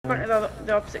front of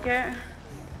the opposite gate.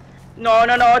 No,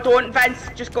 no, no, don't, Vince.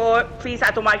 Just go. Please,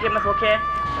 I don't want to give him the okay.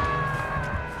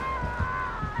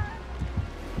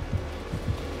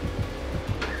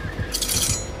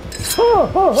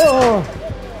 Oh, oh, oh.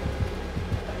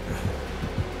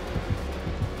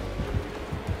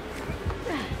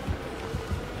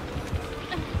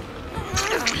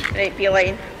 Right,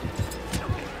 B-line.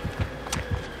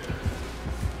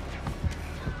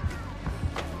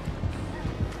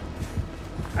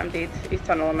 I'm dead. He's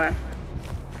tunneling me.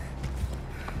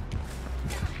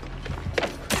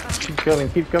 Keep going,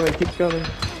 keep going, keep going.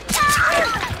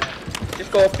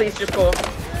 Just go, please, just go.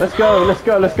 Let's go, let's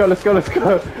go, let's go, let's go, let's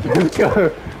go, let's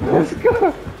go, let's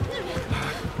go.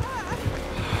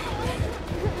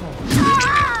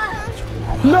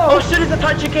 No! Oh, as soon as I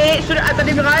touch your gate, I didn't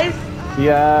even realise.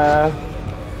 Yeah.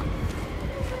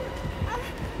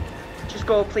 Just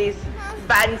go, please.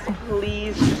 Vince,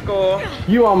 please, just go.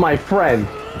 You are my friend.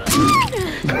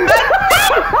 You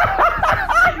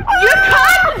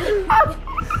can't!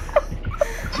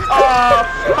 Oh,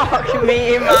 fuck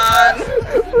me, man.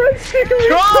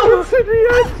 Go!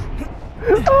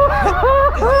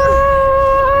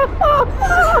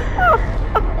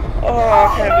 Oh, I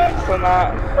can't believe it's on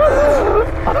that.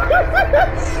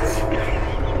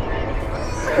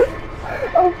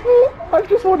 I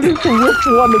just wanted to risk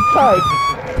one attack.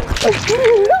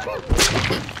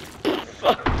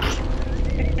 Fuck.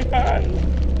 Man.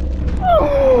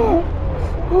 Oh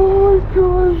my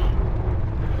gosh.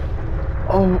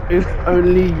 Oh, it's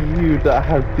only you that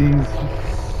have these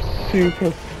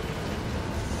super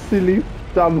silly,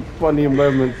 dumb, funny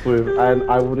moments with,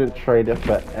 and I wouldn't trade it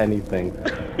for anything.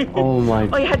 Oh my.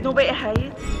 Oh, you had no way to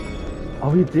hide?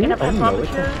 Oh, we did? In a Oh no,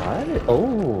 it's barbecue? a hide.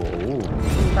 Oh.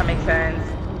 That makes sense.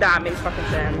 That makes fucking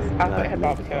sense. I thought it had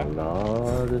That makes a barbecue.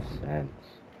 lot of sense.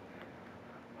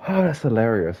 Oh, that's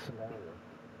hilarious.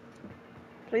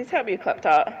 Please help me clip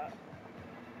that.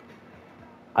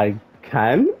 I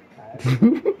can?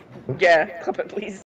 Yeah, clip it, please.